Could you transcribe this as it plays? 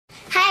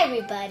Hi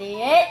everybody,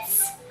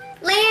 it's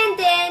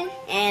Landon,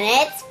 and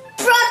it's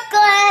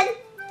Brooklyn,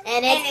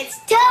 and it's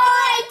Toy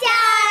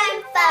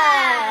Time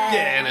Fun!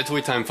 Yeah, and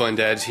Toy Time Fun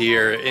Dad's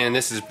here, and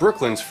this is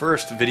Brooklyn's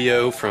first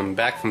video from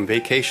back from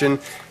vacation,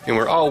 and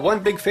we're all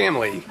one big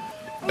family.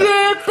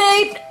 Yeah,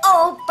 babe,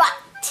 oh,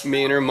 but...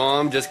 Me and her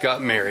mom just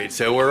got married,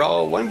 so we're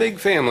all one big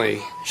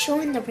family.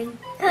 Showing the ring.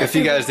 If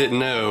you guys didn't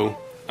know,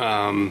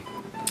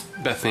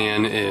 Beth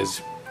Ann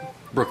is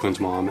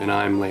Brooklyn's mom, and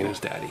I'm Lana's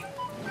daddy.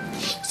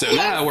 So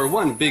now we're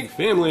one big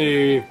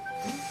family.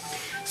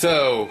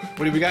 So,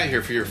 what do we got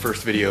here for your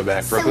first video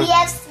back, Brooklyn? So we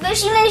have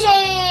Smooshy Mushy!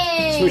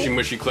 Smooshy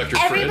Mushy collector's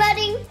fridge.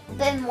 Everybody's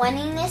been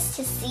wanting this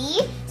to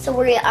see, so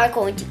we are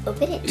going to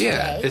open it today.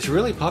 Yeah, it's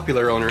really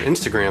popular on our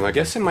Instagram. I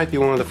guess it might be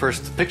one of the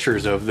first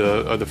pictures of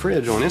the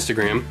fridge on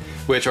Instagram,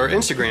 which our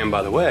Instagram,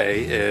 by the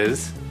way,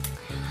 is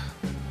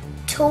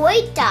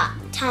toy.time.fun.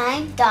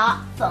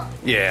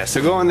 Yeah, so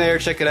go on there,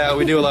 check it out.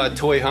 We do a lot of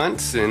toy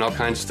hunts and all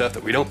kinds of stuff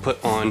that we don't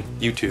put on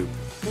YouTube.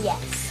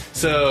 Yes.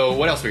 So,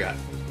 what else we got?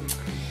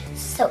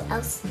 So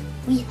else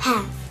we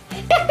have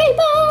Pikmi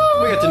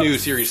Pops! We got the new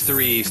Series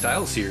 3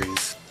 style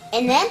series.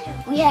 And then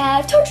we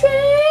have toy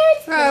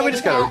treats!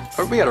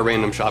 We got a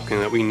random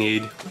Shopkin that we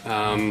need.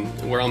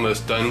 We're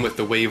almost done with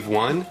the Wave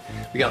 1.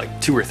 We got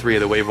like 2 or 3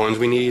 of the Wave 1s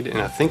we need, and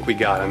I think we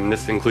got them.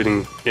 This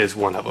including is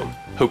one of them,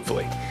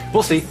 hopefully.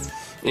 We'll see.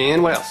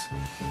 And what else?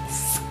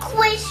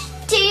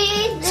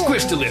 Squish-Dee-Lish.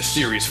 Squish-Dee-Lish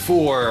Series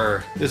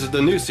 4. This is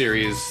the new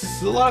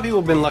series. A lot of people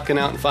have been lucking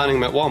out and finding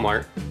them at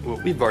Walmart.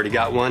 Well, we've already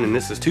got one, and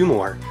this is 2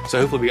 more. So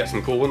hopefully we got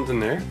some cool ones in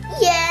there.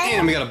 Yeah.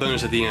 And we got a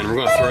bonus at the end. We're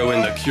going to throw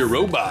in the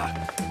Kuroba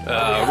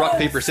rock,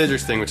 paper,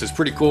 scissors thing, which is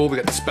pretty cool. We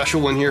got the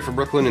special one here for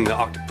Brooklyn and the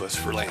octopus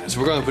for Lana.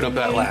 So we're going to put up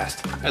that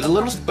last as a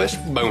little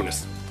special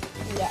bonus.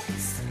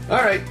 Yes.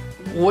 All right.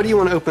 What do you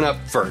want to open up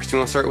first? You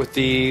want to start with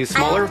the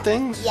smaller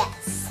things?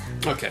 Yes.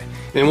 Okay.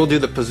 Then we'll do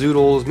the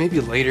Puzoodles maybe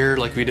later,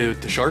 like we did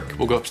with the shark.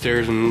 We'll go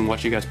upstairs and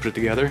watch you guys put it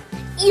together.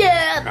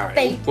 Yeah, All right.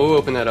 babe. We'll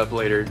open that up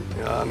later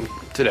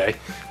today.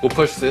 We'll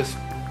push this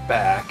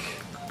back.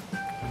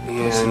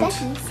 And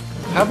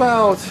how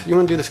about you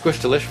want to do the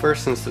Squish-Dee-Lish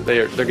first, since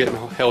they're getting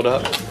held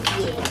up?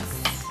 Yes.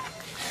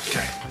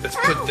 Okay. Let's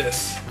put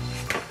this.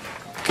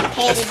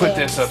 Let's put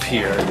this up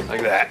here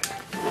like that.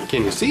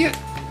 Can you see it?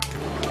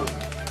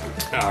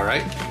 All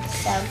right.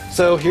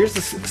 So here's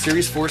the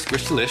Series 4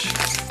 Squish-Dee-Lish.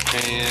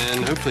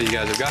 And hopefully you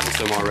guys have gotten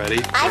some already.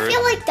 I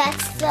feel like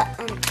that's the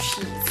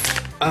cheese.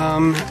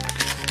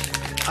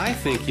 I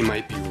think you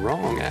might be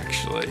wrong,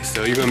 actually.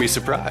 So you're going to be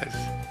surprised.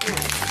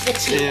 The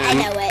cheese, And I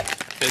know it.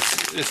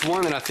 It's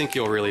one that I think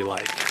you'll really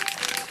like.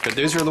 But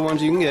those are the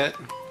ones you can get.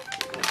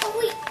 Oh,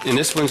 wait. And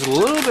this one's a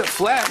little bit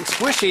flat and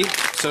squishy.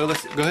 So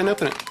let's go ahead and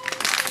open it.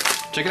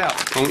 Check it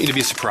out. I want you to be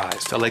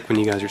surprised. I like when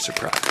you guys are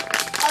surprised.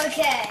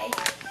 Okay.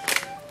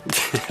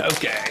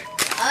 Okay.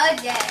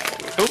 Okay.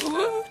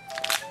 Oh.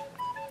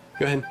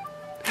 Go ahead.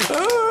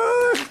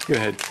 Go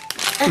ahead.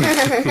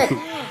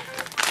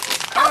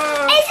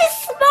 It's a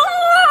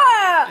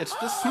s'more! It's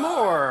the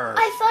s'more.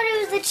 I thought it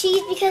was the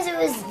cheese because it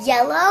was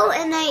yellow,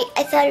 and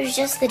I thought it was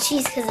just the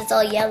cheese because it's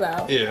all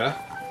yellow. Yeah.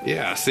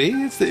 Yeah, see?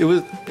 It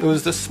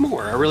was the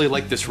s'more. I really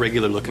like this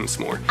regular looking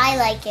s'more. I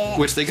like it.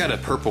 Which they got a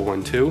purple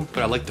one too,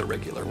 but I like the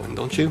regular one,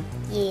 don't you?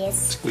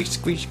 Yes. Squeeze,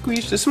 squeeze,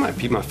 squeeze. This might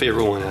be my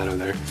favorite one out of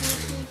there.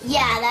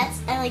 Yeah,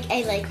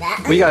 I like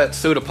that. We got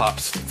Soda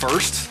Pops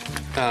first.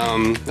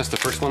 That's the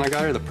first one I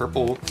got her, the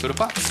purple Soda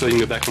Pops. So you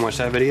can go back and watch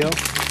that video.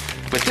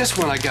 But this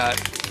one I got,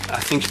 I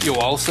think you'll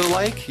also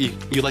like.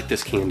 You like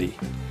this candy,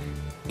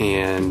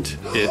 and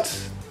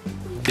it's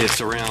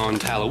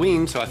around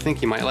Halloween, so I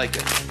think you might like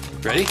it.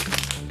 Ready?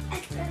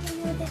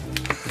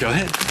 Go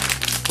ahead.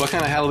 What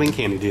kind of Halloween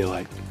candy do you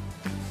like?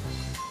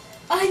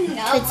 I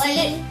know.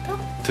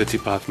 Tootsie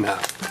Pop? No.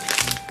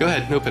 Go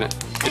ahead and open it.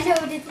 I know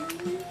what it is.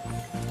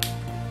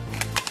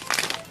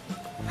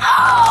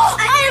 Oh,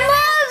 I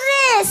love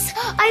this!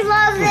 I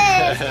love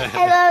this!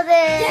 I love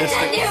this! I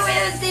knew it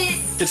was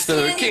this! It's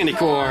the candy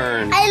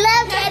corn. I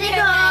love candy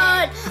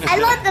corn! I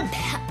love the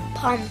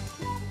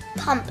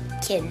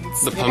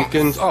pumpkins. The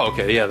pumpkins? Oh,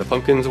 okay, yeah, the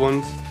pumpkins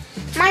ones.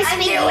 My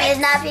speaking is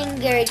not being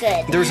very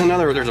good. There's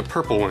a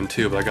purple one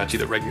too, but I got you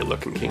the regular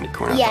looking candy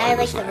corn. Yeah, I it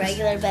like was the nice.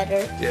 regular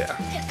better. Yeah.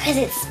 Because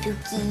it's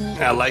spooky.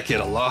 I like it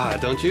a lot,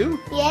 don't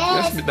you?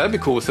 Yes. That'd be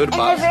cool with Soda And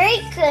Pops. they're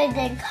very good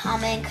in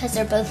common because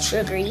they're both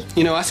sugary.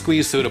 You know, I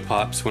squeeze Soda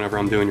Pops whenever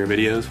I'm doing your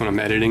videos, when I'm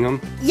editing them.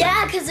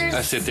 Yeah, because there's...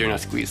 I sit there and I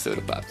squeeze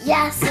Soda Pops.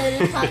 Yeah,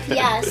 soda pop.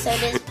 Yeah,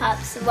 soda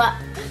pops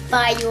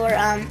by your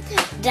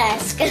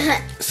desk.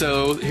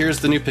 So here's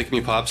the new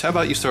Pikmi Pops. How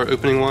about you start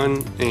opening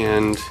one,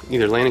 and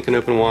either Landon can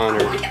open one,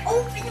 or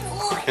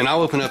and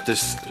I'll open up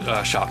this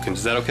Shopkins.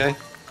 Is that okay?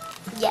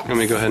 Yes. Let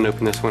me go ahead and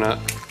open this one up.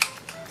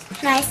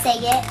 Can I say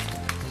it?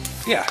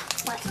 Yeah.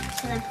 What?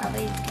 Because I'm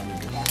probably going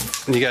to be done.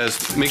 And you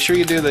guys, make sure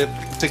you do the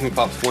Pikmi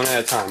Pops one at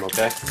a time,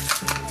 okay?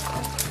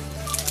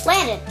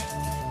 Landon.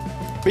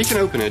 But you can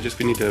open it. Just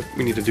we need to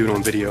do it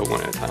on video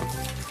one at a time.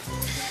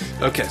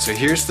 Okay, so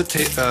here's the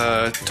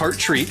tart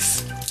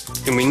treats,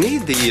 and we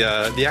need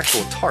the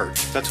actual tart.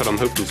 That's what I'm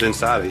hoping is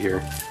inside of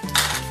here.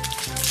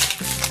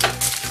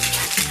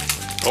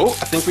 Oh,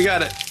 I think we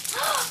got it.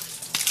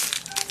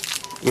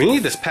 We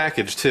need this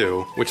package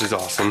too, which is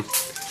awesome.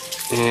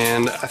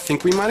 And I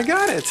think we might have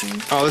got it.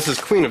 Oh, this is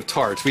Queen of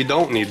Tarts. We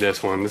don't need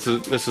this one. This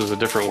is a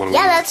different one.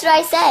 Yeah, that's what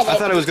I said. I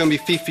thought it was going to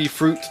be Fifi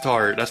Fruit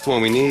Tart. That's the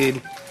one we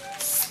need.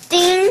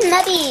 Sting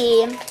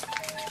Nutty.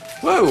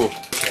 Whoa. Okay,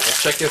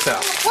 let's check this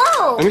out.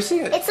 Whoa. Let me see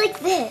it. It's like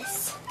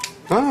this.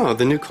 Oh,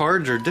 the new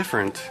cards are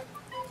different.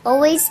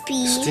 Always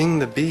be. Sting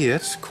the Bee.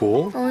 That's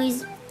cool.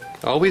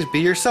 Always be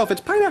yourself.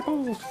 It's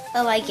pineapple.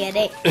 Oh, I get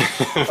it.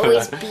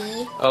 Always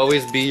be.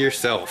 Always be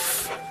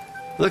yourself.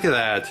 Look at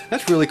that.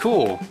 That's really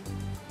cool.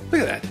 Look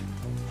at that.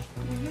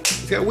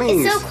 It's got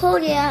wings. It's so cool,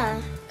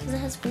 yeah. Because it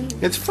has wings.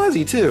 It's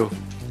fuzzy, too.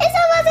 It's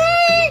so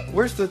fuzzy!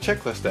 Where's the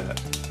checklist at?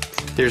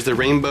 There's the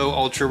Rainbow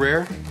Ultra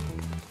Rare.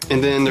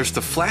 And then there's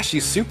the Flashy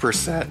Super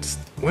Sets.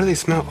 What do they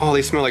smell? Oh,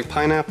 they smell like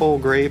pineapple,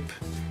 grape,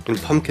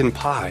 and pumpkin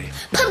pie.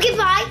 Pumpkin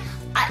pie?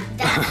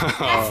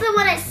 That's the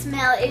one I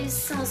smell. It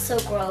smells so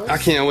gross. I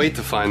can't wait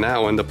to find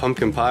that one, the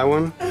pumpkin pie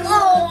one.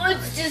 Oh,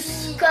 it's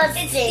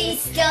disgusting.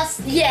 It's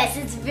disgusting. Yes,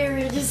 it's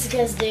very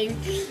disgusting.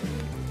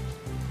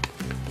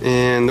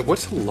 And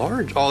what's the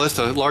large? Oh, that's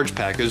the large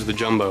pack. Those are the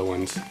jumbo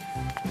ones.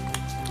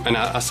 And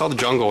I saw the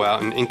jungle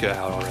out and Inca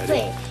out already.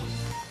 Wait.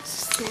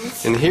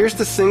 And here's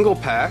the single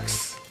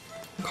packs.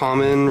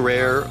 Common,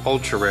 rare,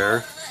 ultra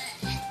rare.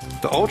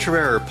 The ultra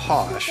rare are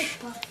posh.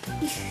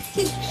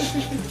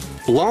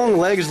 Long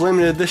legs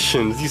limited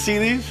editions. You see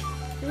these?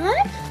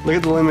 What? Look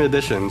at the limited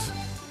editions.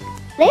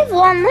 They have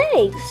long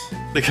legs.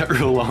 They got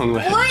real long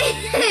legs.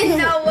 What in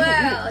the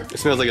world? It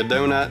smells like a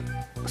donut,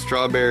 a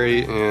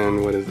strawberry,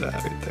 and what is that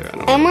right there? I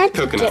don't I know. want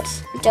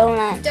Coconuts.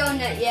 Donut.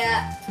 Donut,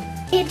 yeah.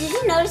 Hey, did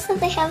you notice that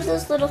they have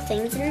those little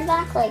things in the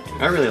back? Like,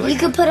 I really like you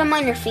could put them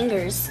on your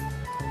fingers.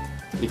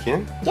 You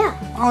can? Yeah.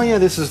 Oh yeah,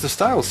 this is the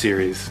style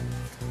series.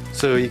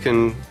 So you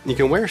can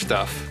wear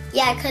stuff.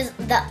 Yeah, because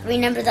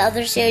remember the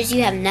other series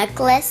you have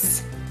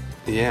necklace?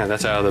 Yeah,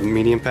 that's out of the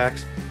medium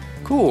packs.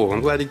 Cool, I'm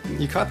glad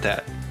you caught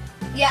that.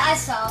 Yeah, I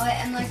saw it.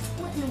 I'm like,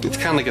 what in the It's world?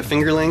 kind of like a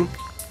fingerling.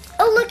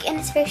 Oh, look, and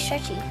it's very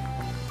stretchy.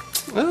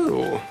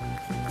 Oh,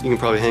 you can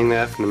probably hang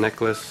that from the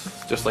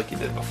necklace just like you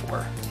did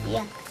before.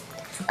 Yeah.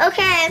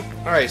 Okay,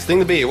 All right, Sting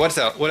the Bee. What's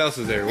out? What else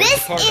is there? What's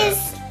this the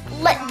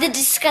card is the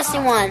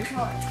disgusting one.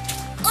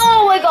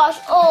 Oh my gosh!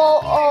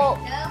 Oh,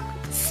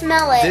 No?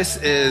 smell it. This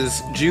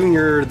is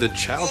Junior the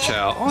Chow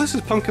Chow. Oh, this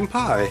is pumpkin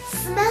pie.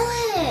 Smell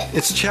it.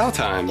 It's chow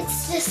time.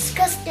 It's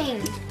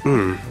disgusting.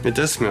 It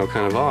does smell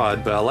kind of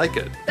odd, but I like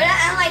it. But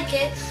I like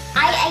it.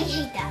 I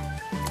hate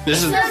that.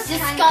 This It is. smells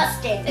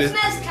disgusting. It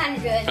smells kind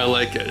of good. I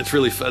like it. It's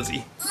really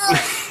fuzzy.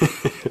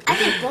 I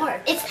think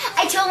bark.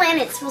 I told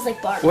Landon it smells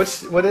like bark.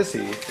 What is he?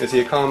 Is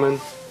he a common?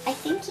 I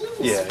think he is.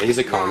 Yeah, he's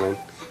a common.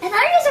 I thought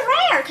he was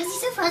a rare because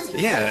he's so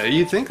fuzzy. Yeah,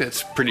 you'd think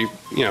that's pretty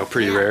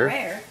rare.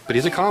 rare. But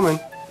he's a common.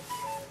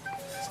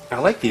 I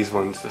like these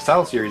ones. The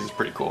style series is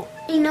pretty cool.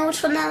 You know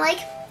which one I like?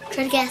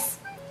 Try to guess.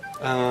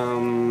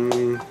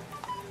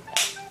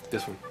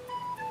 This one.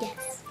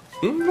 Yes.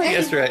 I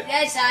guessed right.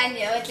 Yes, I knew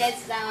it.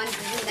 That's that one.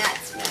 Does not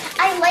smell.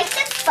 I like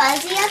the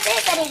fuzzy of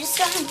it, but I just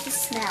don't like the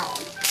smell.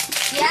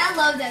 Yeah, I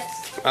love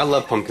this. I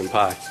love pumpkin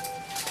pie.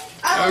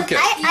 Okay.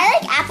 I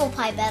like apple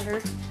pie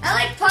better. I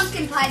like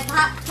pumpkin pie.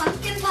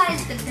 Pumpkin pie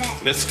is the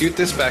best. Let's scoot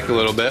this back a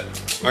little bit.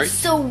 All right.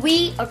 So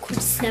we are going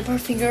to snap our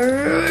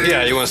fingers.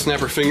 Yeah, you want to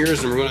snap our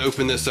fingers, and we're going to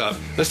open this up.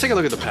 Let's take a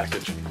look at the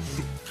package.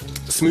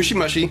 Smooshy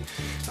Mushy.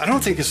 I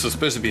don't think this was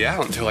supposed to be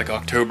out until like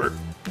October,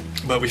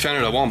 but we found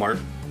it at Walmart.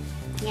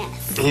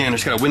 Yes. And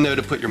it's got a window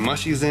to put your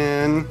mushies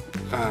in.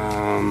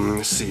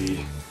 Let's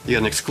see. You got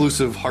an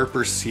exclusive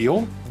Harper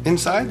seal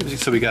inside,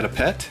 so we got a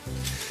pet.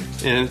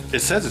 And it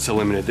says it's a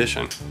limited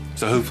edition,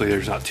 so hopefully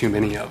there's not too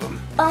many of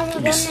them. Oh my It'll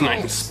be goodness.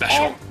 nice and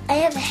special. I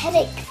have a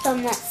headache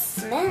from that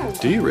smell.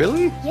 Do you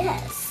really?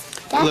 Yes.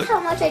 That's Look.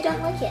 how much I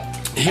don't like it.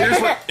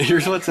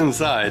 Here's what's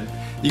inside.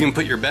 You can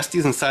put your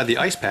besties inside the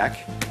ice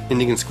pack, and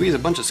you can squeeze a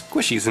bunch of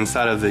squishies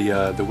inside of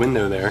the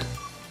window there.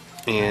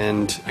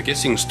 And I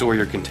guess you can store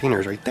your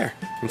containers right there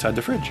inside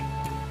the fridge.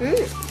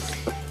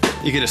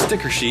 You get a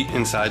sticker sheet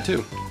inside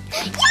too.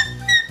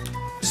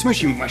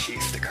 Smooshy Mushy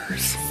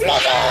stickers.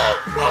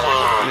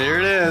 There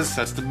it is.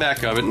 That's the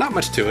back of it. Not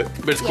much to it,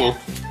 but it's cool. Do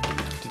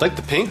you like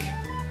the pink?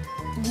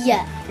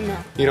 Yeah. No.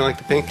 You don't like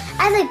the pink?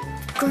 I like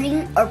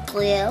green or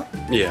blue.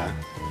 Yeah.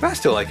 But I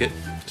still like it.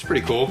 It's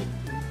pretty cool.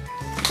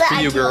 But For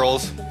I you do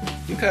girls.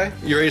 Okay.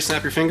 You ready to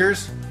snap your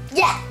fingers?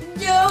 Yeah.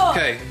 No.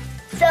 Okay.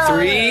 So,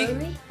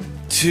 3,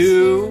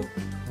 2,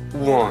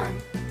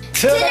 1.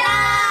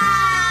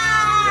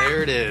 Ta-da!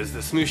 There it is, the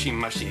Smooshy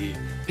Mushy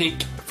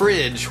pink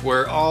fridge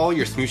where all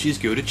your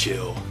smooshies go to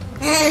chill.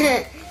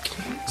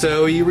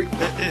 So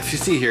if you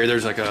see here,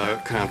 there's like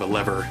a kind of a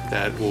lever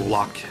that will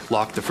lock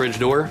the fridge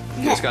door.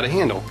 And it's got a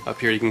handle up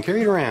here. You can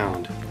carry it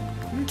around.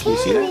 Can you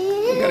see that?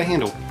 You got a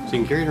handle, so you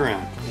can carry it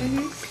around.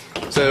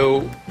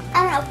 So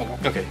I'm gonna open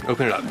it. okay,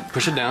 open it up.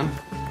 Push it down.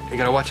 You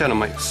gotta watch out; it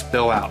might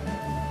spill out.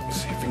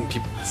 See if you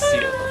can see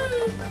it.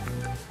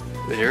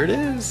 There it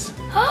is.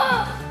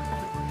 Yeah,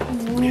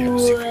 we'll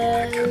see if we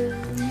can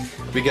back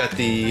up. We got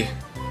the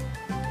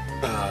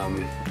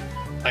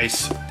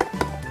ice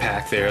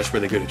pack there. That's where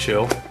they go to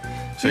chill.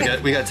 So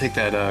we got to take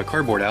that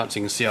cardboard out so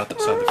you can see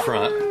outside the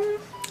front.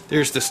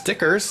 There's the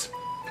stickers. So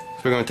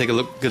we're going to take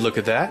a good look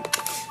at that.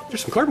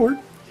 There's some cardboard.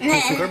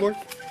 Want some cardboard?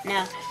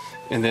 No.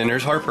 And then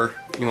there's Harper.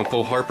 You want to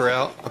pull Harper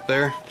out up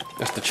there?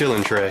 That's the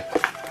chillin' tray.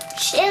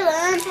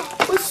 Chillin'?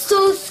 It's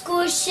so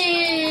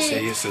squishy.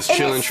 See, it says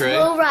chillin' tray.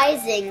 Slow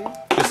rising.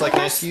 Just like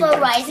nice Slow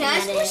rising.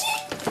 Nice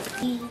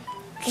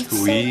It's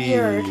so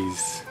weird.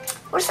 Squeeze.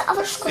 Where's the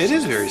other squishy? It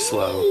is very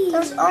slow.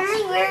 There's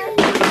only where.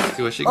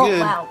 Squish it Oh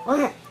good.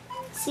 wow.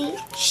 See,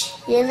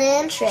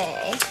 chillin'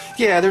 tray.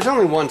 Yeah, there's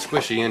only one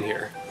squishy in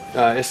here.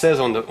 It says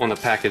on the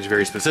package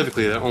very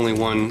specifically that only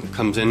one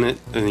comes in it,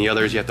 and the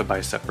others you have to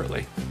buy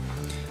separately.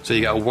 So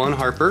you got one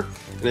Harper,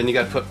 and then you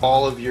got to put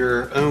all of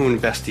your own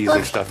besties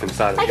and stuff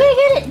inside of I it.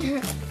 gotta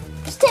get it.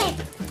 It's tape.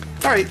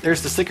 All right,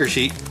 there's the sticker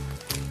sheet.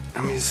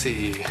 Let me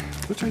see.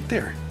 What's right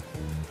there?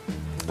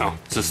 Oh,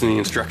 is this in the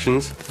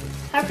instructions?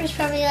 Harper's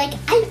probably like,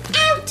 I'm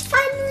out.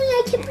 Finally,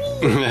 I can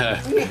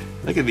read.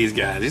 Look at these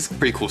guys. These are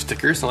pretty cool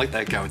stickers. I like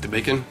that guy with the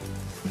bacon.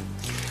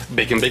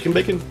 Bacon, bacon,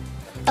 bacon.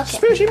 Okay.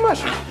 Smooshy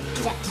Mushy.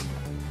 Yeah.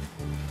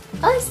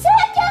 Oh,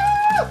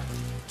 Santa!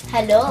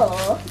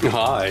 Hello.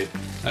 Hi.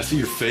 I see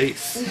your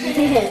face.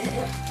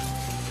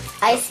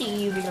 I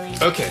see you really.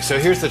 Okay, so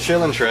here's the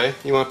chillin' tray.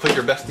 You want to put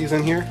your besties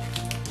in here?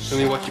 Let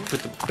me watch you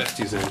put the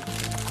besties in.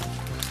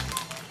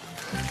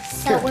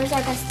 So where's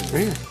our besties?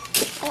 Right here.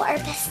 Oh, our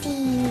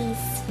besties.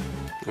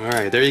 All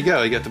right, there you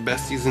go. You got the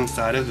besties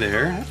inside of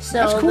there.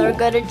 That's cool. They're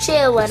gonna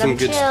chill. Let them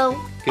Some chill.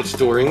 good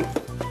storing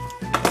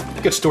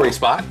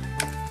spot.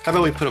 How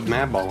about we put a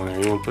mad ball in there?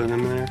 You want to put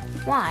them in there?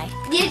 Why?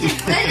 You just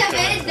put them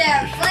in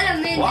there. Put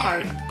them in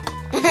Why?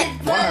 there.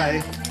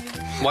 Why?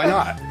 Why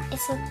not?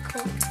 It's so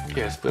cool.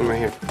 Yeah, let's put them right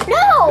here.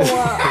 No!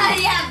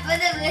 Yeah, put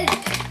them in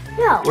there.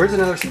 No. Where's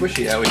another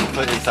squishy at we can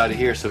put inside of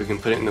here so we can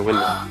put it in the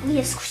window? We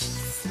have squishies.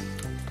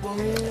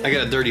 I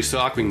got a dirty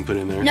sock we can put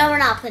in there. No, we're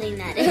not putting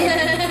that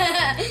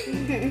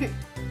in.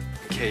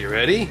 Okay, you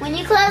ready? When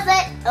you close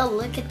it, oh,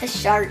 look at the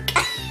shark.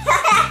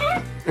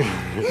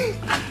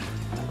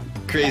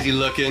 Crazy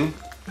looking.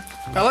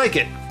 I like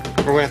it.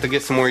 We're gonna have to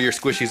get some more of your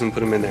squishies and put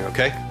them in there,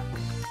 okay?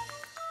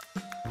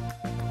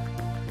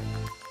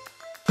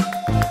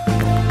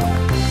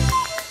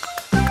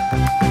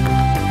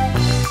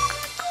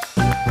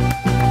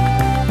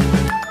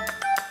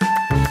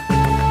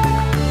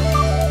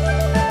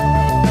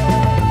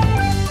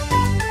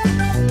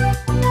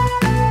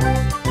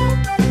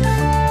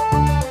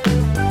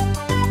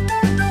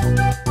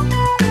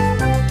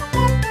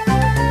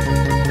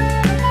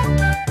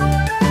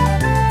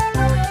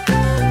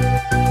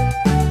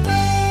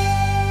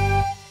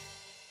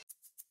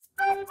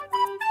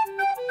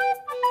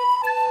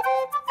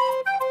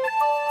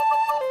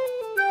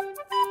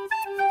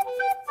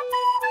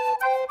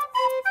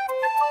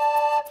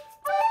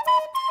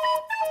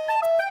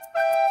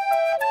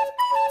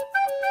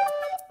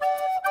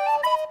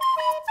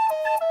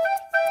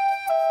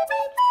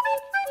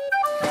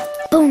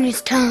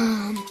 Bonus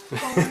time.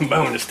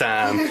 Bonus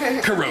time.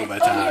 Kuroba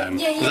time.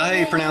 Is that how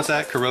you pronounce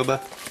that? Kuroba?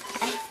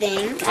 I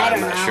think. I I'm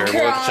don't not know. sure.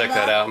 We'll have to check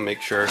that out and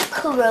make sure.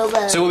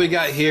 Kuroba. So what we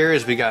got here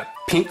is we got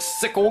Pink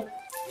Sickle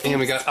and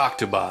we got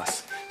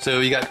Octoboss. So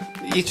you got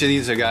each of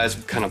these are guys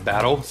kind of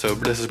battle. So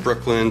this is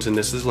Brooklyn's and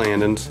this is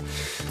Landon's.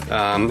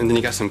 And then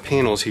you got some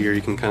panels here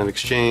you can kind of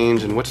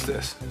exchange. And what's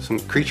this? Some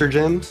creature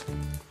gems?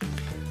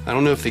 I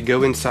don't know if they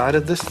go inside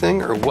of this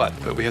thing or what,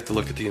 but we have to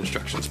look at the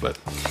instructions. But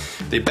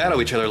they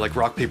battle each other like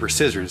rock, paper,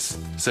 scissors.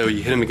 So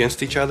you hit them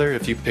against each other.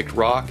 If you picked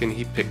rock and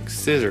he picked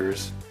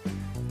scissors,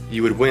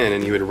 you would win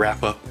and you would wrap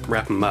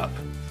them up.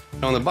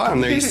 On the bottom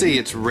there you see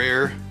it's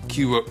rare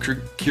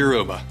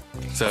Kuroba.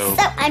 So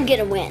I'm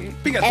gonna win.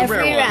 We got the every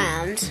rare one.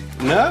 round.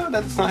 No,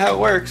 that's not how it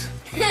works.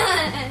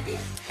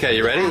 Okay,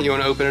 you ready? You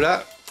want to open it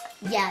up?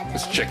 Yeah.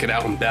 Let's check it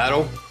out in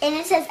battle. And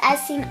it says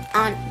as seen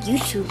on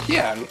YouTube.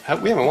 Yeah,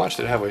 we haven't watched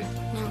it, have we?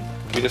 No.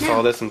 We just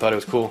saw this and thought it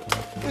was cool.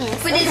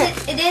 Yes. But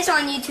it is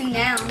on YouTube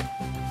now.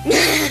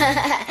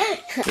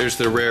 There's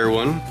the rare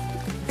one,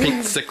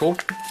 Pink Sickle.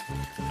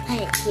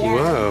 Like, yeah.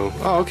 Whoa!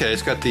 Oh, okay.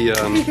 It's got the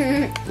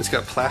it's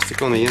got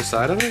plastic on the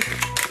inside of it.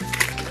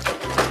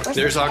 Where's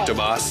There's the head?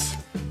 Octoboss.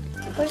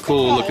 Where's the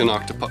Cool head? looking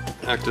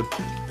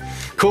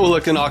cool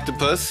looking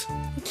octopus.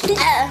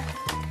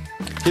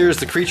 Here's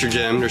the creature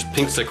gem. There's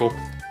Pink Sickle.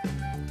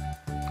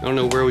 I don't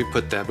know where we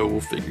put that, but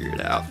we'll figure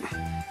it out.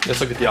 Let's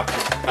look at the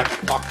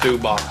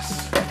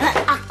Octoboss.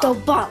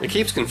 Octobot. It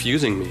keeps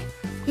confusing me.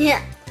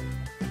 Yeah.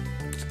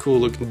 It's a cool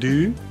looking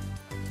dude.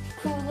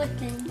 Cool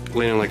looking.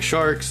 Landing like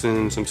sharks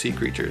and some sea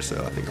creatures,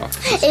 so I think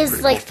octopus is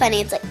It's pretty like cool.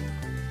 funny. It's like.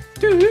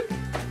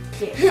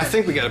 I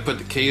think we gotta put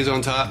the K's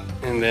on top,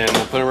 and then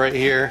we'll put them right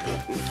here.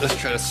 Let's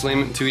try to slam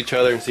it into each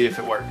other and see if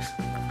it works.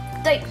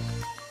 Like.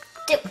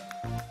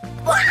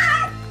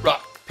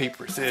 Rock,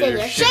 paper,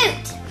 scissors,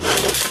 Shoot!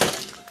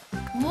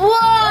 Whoa!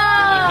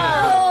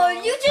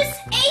 Oh, you just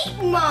ate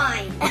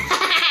mine.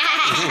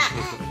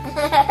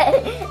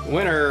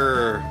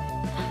 Winner!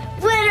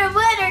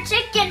 Winner,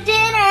 chicken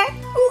dinner!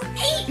 Who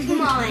ate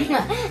mine?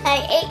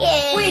 I ate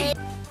it. Wait.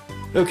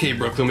 Okay,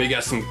 Brooklyn, we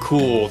got some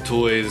cool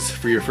toys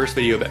for your first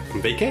video back from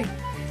vacay.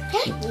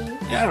 Thank you.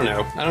 Yeah, I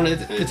don't know.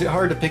 Is it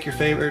hard to pick your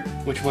favorite?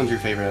 Which one's your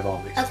favorite of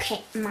all these?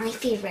 Okay, my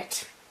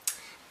favorite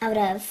out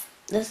of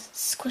the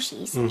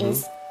squishies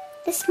is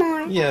this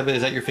more. Yeah, but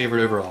is that your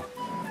favorite overall?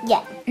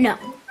 Yeah, no.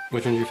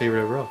 Which one's your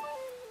favorite overall?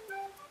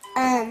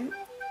 Yeah,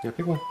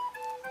 pick one.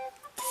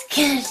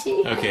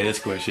 Squishy. Okay, the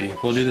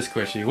squishy. We'll do the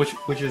squishy.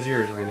 Which is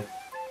yours, Lena?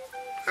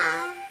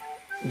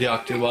 The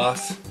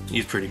Octobos.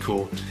 He's pretty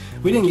cool.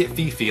 We didn't get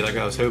Fifi like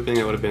I was hoping.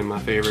 That would have been my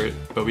favorite,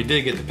 but we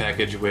did get the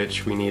package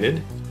which we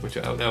needed, which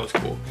that was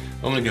cool.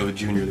 I'm gonna go with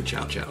Junior the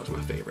Chow Chow as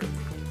my favorite.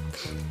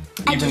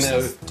 I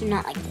just do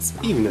not like the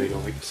smell. Even though you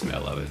don't like the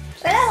smell of it.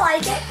 But I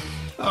like it.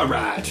 All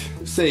right.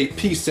 Say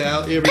peace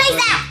out, everybody.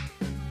 Peace out!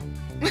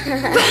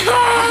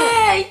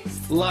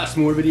 Peace. Lots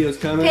more videos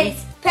coming.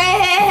 Peace.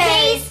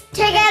 Peace!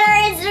 Check out our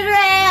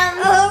Instagram!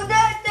 Oh, no.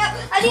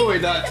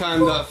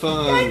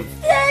 Toy.time.fun.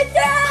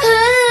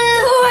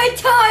 Toy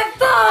time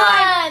fun.